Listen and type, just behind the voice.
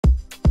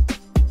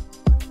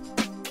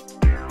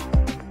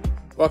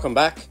Welcome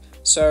back.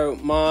 So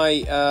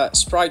my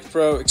Sprite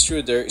Pro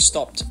extruder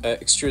stopped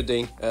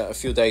extruding a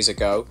few days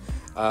ago,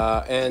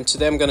 and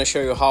today I'm going to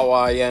show you how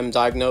I am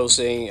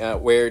diagnosing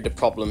where the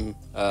problem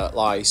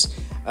lies.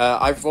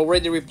 I've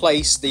already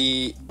replaced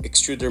the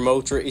extruder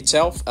motor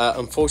itself.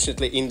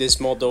 Unfortunately, in this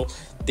model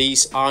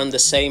these aren't the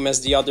same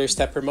as the other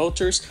stepper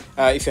motors.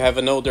 If you have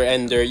an older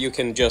ender, you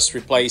can just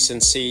replace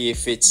and see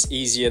if it's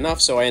easy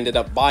enough. So I ended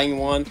up buying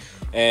one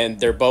and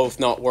they're both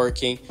not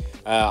working.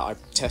 I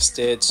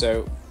tested,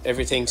 so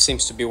everything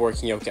seems to be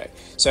working okay.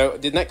 So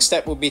the next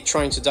step will be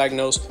trying to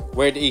diagnose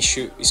where the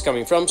issue is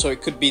coming from. So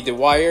it could be the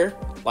wire,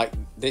 like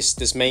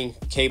this main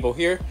cable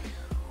here,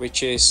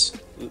 which is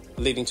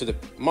leading to the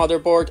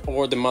motherboard,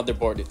 or the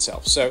motherboard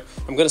itself. So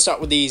I'm going to start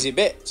with the easy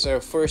bit. So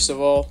first of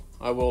all,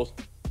 I will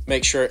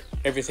make sure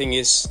everything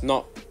is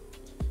not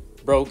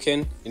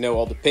broken, you know,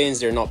 all the pins,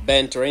 they're not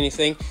bent or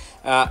anything.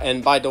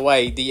 And by the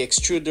way, the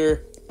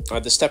extruder,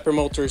 the stepper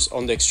motors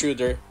on the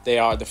extruder, they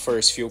are the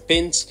first few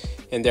pins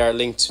and they are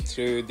linked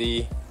through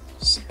the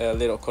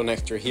little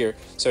connector here.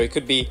 So it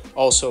could be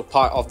also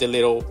part of the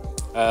little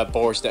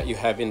boards that you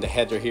have in the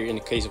header here in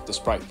the case of the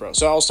Sprite Pro.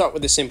 So I'll start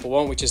with the simple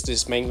one, which is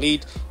this main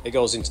lead. It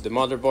goes into the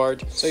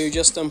motherboard. So you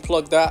just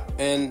unplug that,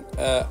 and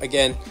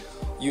again,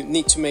 you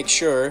need to make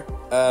sure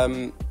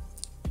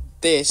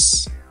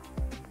this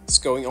is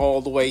going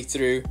all the way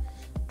through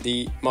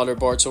the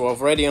motherboard. So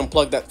I've already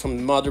unplugged that from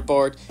the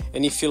motherboard,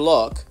 and if you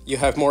look, you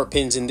have more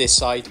pins in this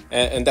side,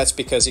 and that's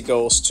because it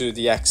goes to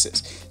the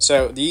axis.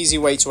 So the easy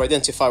way to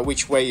identify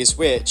which way is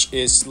which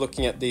is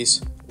looking at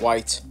this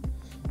white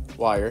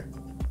wire.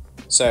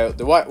 So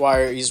the white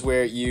wire is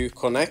where you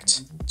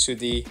connect to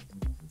the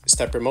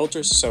stepper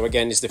motors. So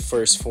again, it's the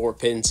first 4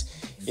 pins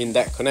in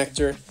that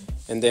connector,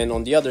 and then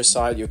on the other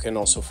side you can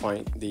also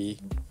find the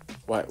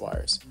white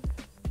wires.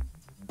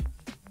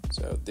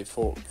 So the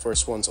 4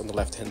 first ones on the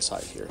left hand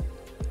side here.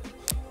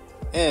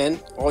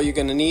 And all you're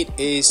gonna need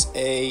is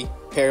a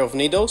pair of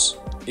needles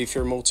if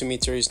your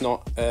multimeter is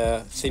not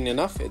thin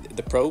enough,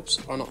 the probes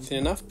are not thin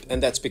enough,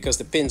 and that's because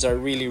the pins are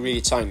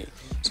really tiny.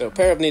 So a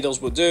pair of needles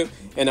will do,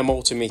 and a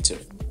multimeter.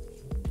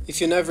 If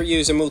you never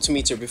used a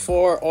multimeter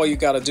before, all you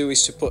gotta do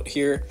is to put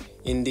here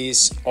in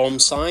these ohm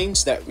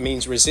signs, that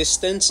means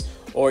resistance,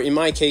 or in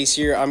my case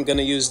here I'm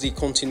gonna use the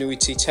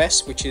continuity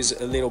test, which is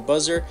a little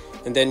buzzer,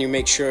 and then you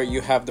make sure you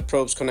have the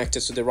probes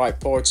connected to the right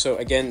port. So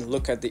again,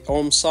 look at the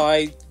ohm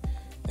side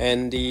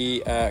and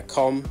the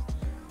COM.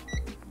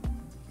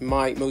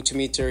 My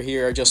multimeter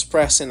here, I just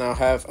press and I'll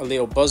have a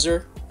little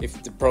buzzer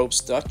if the probes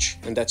touch,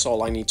 and that's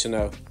all I need to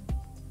know.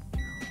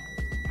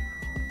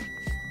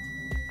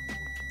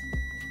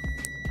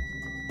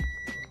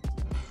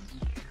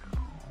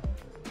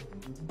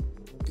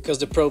 Because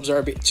the probes are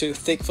a bit too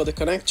thick for the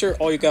connector,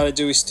 all you gotta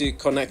do is to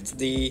connect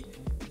the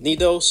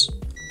needles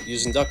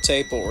using duct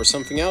tape or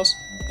something else,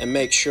 and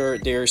make sure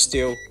they're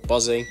still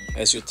buzzing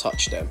as you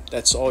touch them.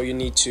 That's all you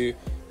need to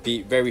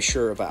be very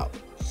sure about.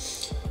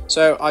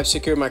 So I've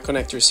secured my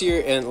connectors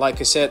here, and like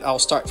I said, I'll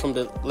start from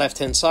the left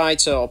hand side.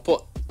 So I'll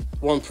put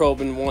one probe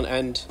in one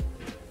end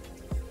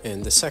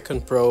and the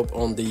second probe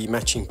on the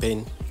matching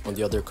pin on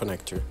the other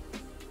connector.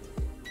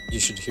 You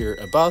should hear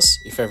a buzz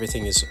if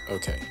everything is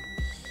okay.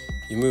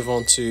 You move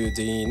on to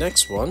the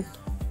next one,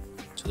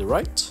 to the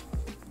right,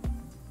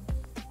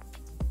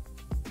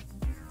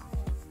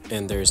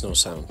 and there is no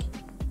sound.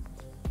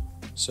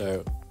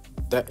 So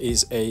that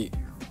is a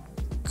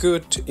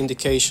good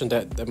indication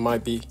that there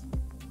might be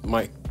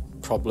my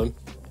problem.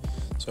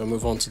 So I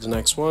move on to the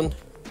next one,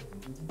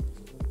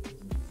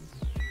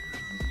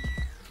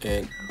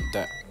 and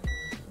that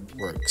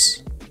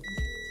works.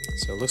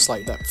 So it looks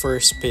like that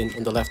first pin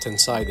on the left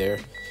hand side there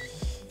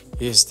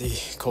is the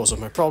cause of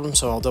my problem,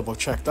 so I'll double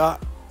check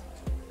that.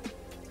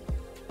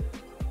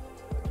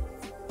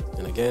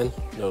 And again,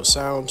 no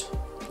sound.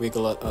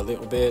 Wiggle it a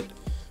little bit,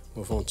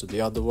 move on to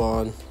the other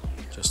one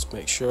just to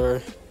make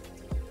sure,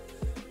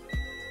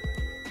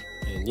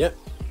 and yep,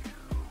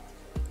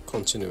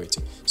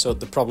 continuity. So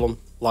the problem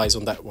lies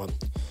on that one,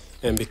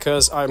 and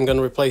because I'm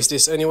gonna replace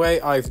this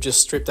anyway, I've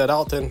just stripped that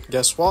out, and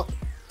guess what,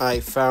 I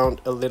found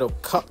a little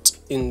cut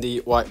in the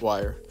white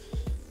wire,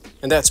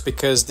 and that's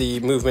because the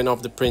movement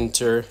of the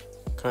printer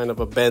kind of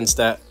bends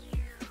that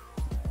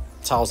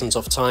thousands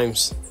of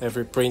times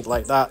every print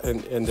like that,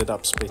 and ended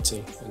up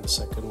splitting, and the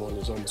second one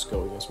is almost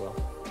going as well.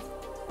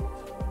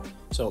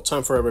 So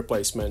time for a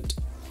replacement.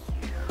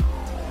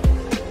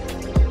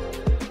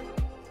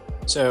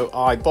 So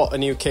I bought a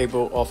new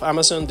cable off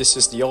Amazon. This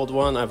is the old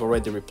one. I've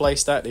already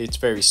replaced that. It's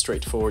very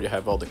straightforward. You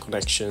have all the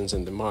connections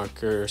and the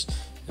markers,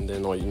 and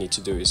then all you need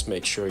to do is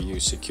make sure you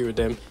secure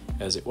them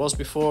as it was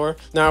before.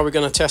 Now we're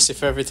gonna test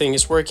if everything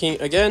is working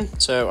again.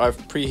 So I've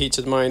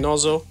preheated my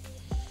nozzle,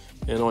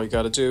 and all you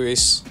gotta do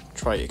is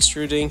try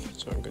extruding.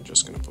 So I'm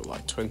just gonna put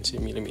like 20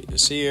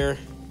 millimeters here,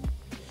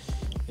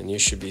 and you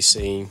should be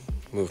seeing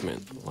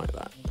movement like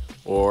that.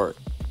 Or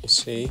you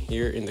see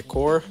here in the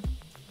core,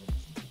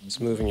 it's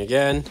moving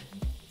again,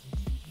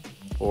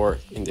 or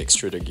in the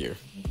extruder gear.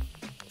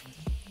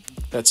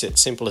 That's it,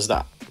 simple as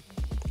that.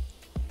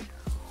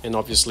 And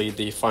obviously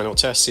the final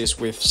test is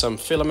with some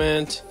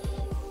filament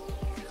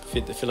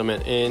fit the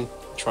filament in,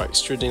 try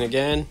extruding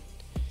again,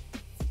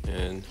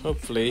 and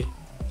hopefully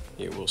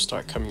it will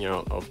start coming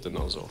out of the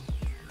nozzle,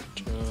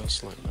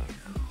 just like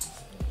that.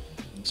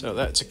 So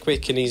that's a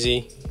quick and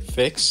easy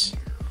fix.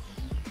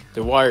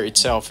 The wire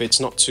itself, it's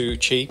not too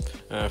cheap.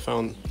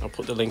 I'll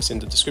put the links in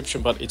the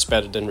description, but it's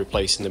better than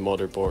replacing the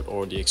motherboard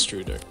or the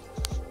extruder.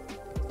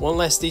 One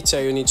last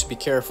detail you need to be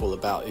careful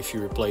about if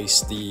you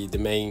replace the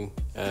main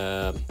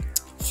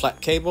flat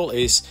cable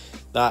is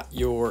that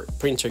your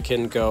printer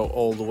can go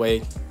all the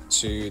way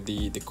to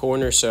the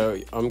corner. So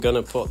I'm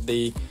gonna put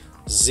the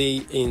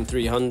Z in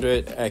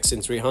 300, X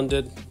in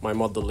 300. My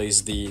model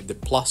is the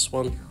plus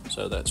one,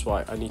 so that's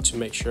why I need to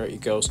make sure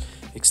it goes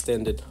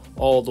extended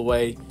all the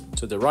way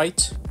to the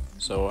right,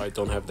 so I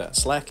don't have that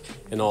slack,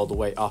 and all the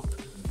way up,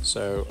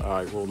 so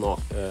I will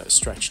not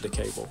stretch the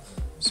cable.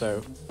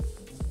 So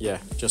yeah,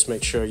 just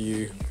make sure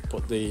you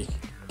put the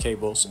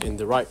cables in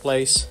the right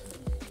place.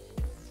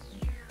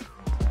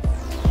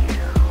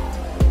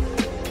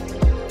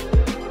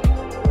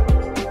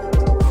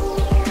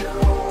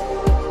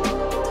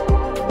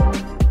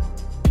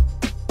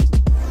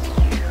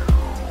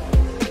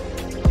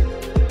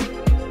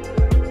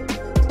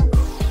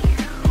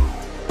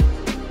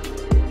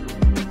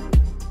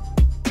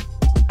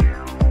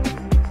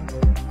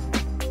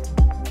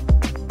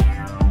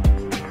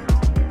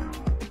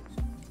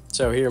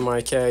 So here in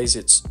my case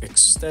it's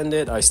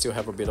extended. I still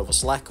have a bit of a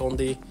slack on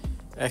the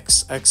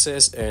X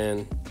axis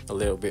and a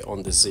little bit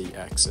on the Z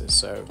axis.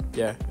 So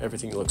yeah,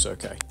 everything looks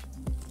okay.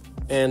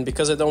 And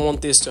because I don't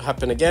want this to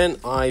happen again,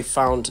 I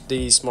found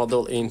this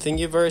model in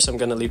Thingiverse. I'm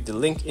gonna leave the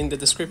link in the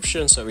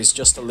description. So it's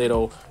just a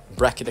little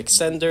bracket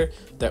extender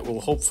that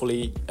will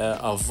hopefully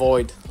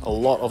avoid a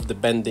lot of the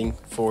bending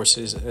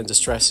forces and the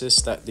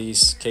stresses that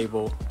this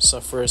cable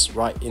suffers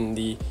right in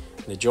the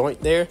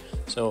joint there.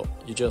 So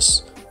you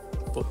just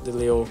put the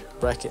little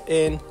bracket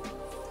in,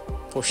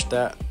 push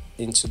that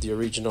into the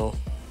original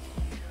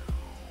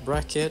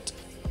bracket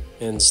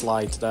and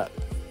slide that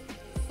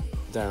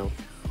down.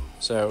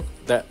 So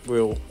that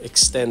will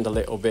extend a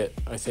little bit,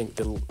 I think,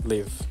 the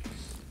live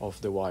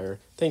of the wire.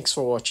 Thanks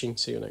for watching.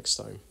 See you next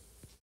time.